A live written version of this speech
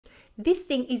This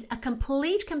thing is a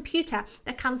complete computer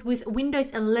that comes with Windows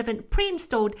 11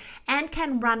 pre-installed and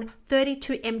can run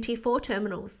 32 MT4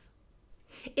 terminals.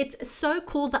 It's so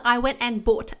cool that I went and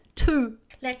bought 2.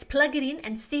 Let's plug it in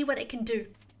and see what it can do.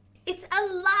 It's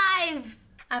alive!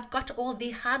 I've got all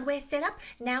the hardware set up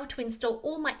now to install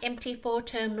all my MT4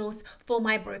 terminals for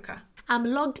my broker. I'm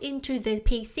logged into the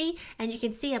PC and you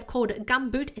can see I've called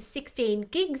Gumboot 16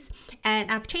 gigs,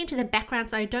 and I've changed the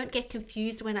background so I don't get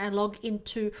confused when I log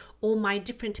into all my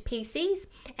different PCs.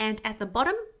 And at the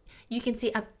bottom you can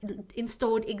see I've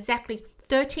installed exactly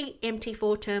 30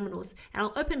 MT4 terminals, and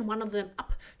I'll open one of them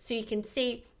up so you can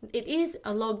see it is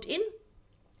logged in.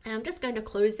 And I'm just going to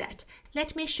close that.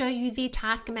 Let me show you the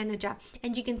task manager,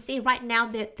 and you can see right now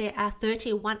that there are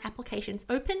 31 applications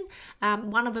open.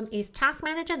 One of them is task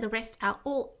manager, the rest are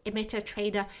all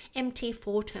MetaTrader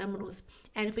MT4 terminals.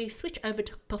 And if we switch over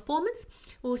to performance,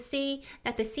 we'll see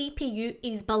that the CPU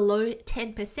is below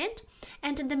 10%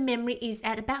 and the memory is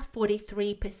at about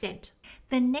 43%.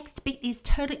 The next bit is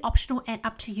totally optional and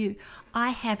up to you. I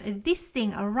have this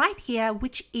thing right here,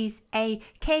 which is a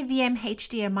KVM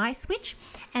HDMI switch,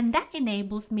 and that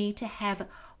enables me to have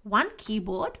one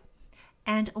keyboard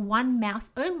and one mouse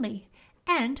only,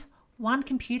 and one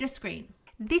computer screen.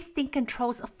 This thing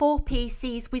controls 4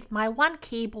 PCs with my one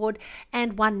keyboard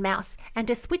and one mouse, and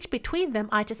to switch between them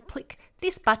I just click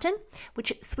this button,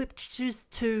 which switches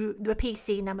to the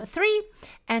PC number 3,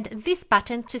 and this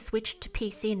button to switch to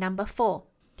PC number 4.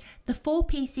 The 4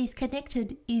 PCs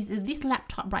connected is this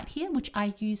laptop right here, which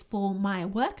I use for my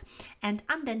work, and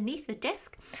underneath the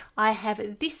desk I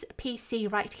have this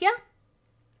PC right here,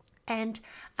 and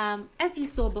as you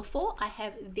saw before, I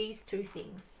have these 2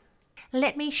 things.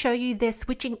 Let me show you the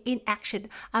switching in action.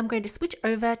 I'm going to switch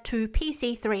over to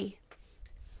PC 3.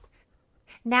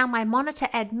 Now my monitor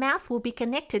and mouse will be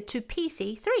connected to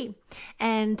PC 3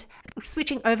 and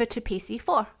switching over to PC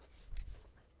 4.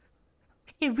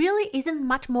 It really isn't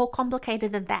much more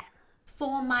complicated than that.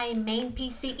 For my main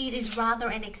PC, it is rather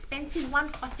an expensive one,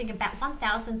 costing about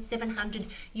 $1,700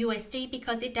 USD,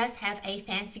 because it does have a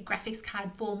fancy graphics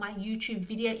card for my YouTube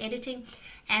video editing,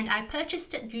 and I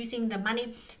purchased it using the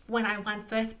money when I won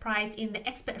first prize in the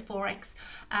Expert Forex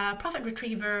Profit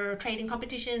Retriever trading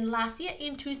competition last year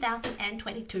in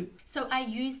 2022. So I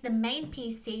use the main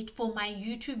PC for my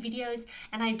YouTube videos,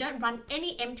 and I don't run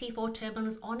any MT4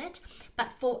 terminals on it, but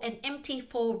for an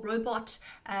MT4 robot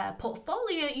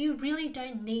portfolio, you really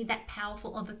don't need that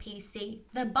powerful of a PC.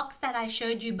 The box that I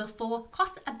showed you before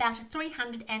costs about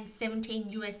 317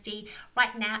 USD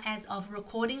right now as of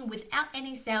recording, without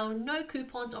any sale, no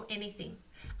coupons or anything.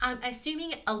 I'm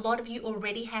assuming a lot of you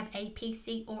already have a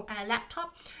PC or a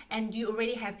laptop, and you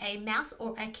already have a mouse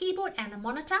or a keyboard and a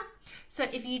monitor. So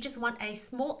if you just want a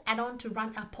small add-on to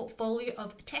run a portfolio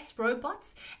of test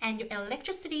robots, and your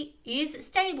electricity is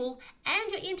stable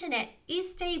and your internet is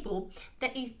stable,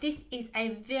 this is a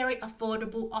very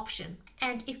affordable option.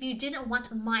 And if you didn't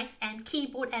want mice and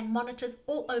keyboard and monitors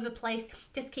all over the place,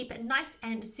 just keep it nice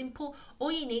and simple,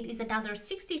 all you need is another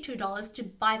 $62 to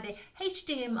buy the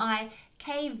HDMI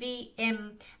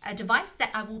KVM device that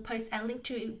I will post a link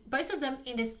to both of them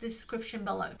in the description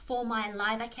below. For my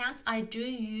live accounts, I do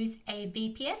use a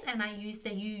VPS, and I use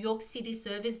the New York City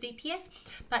servers VPS,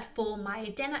 but for my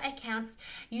demo accounts,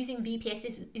 using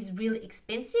VPS is really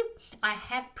expensive. I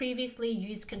have previously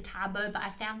used Contabo, but I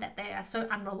found that they are so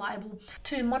unreliable.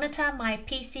 To monitor my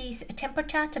PC's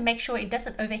temperature to make sure it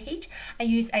doesn't overheat, I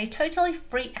use a totally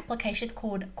free application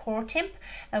called CoreTemp,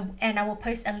 and I will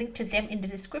post a link to them in the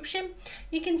description.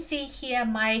 You can see here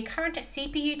my current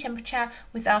CPU temperature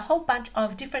with a whole bunch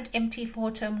of different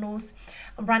MT4 terminals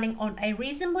running on a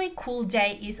reasonably cool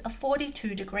day is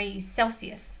 42 degrees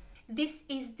Celsius. This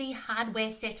is the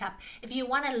hardware setup. If you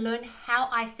want to learn how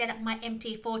I set up my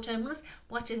MT4 terminals,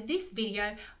 watch this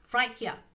video right here.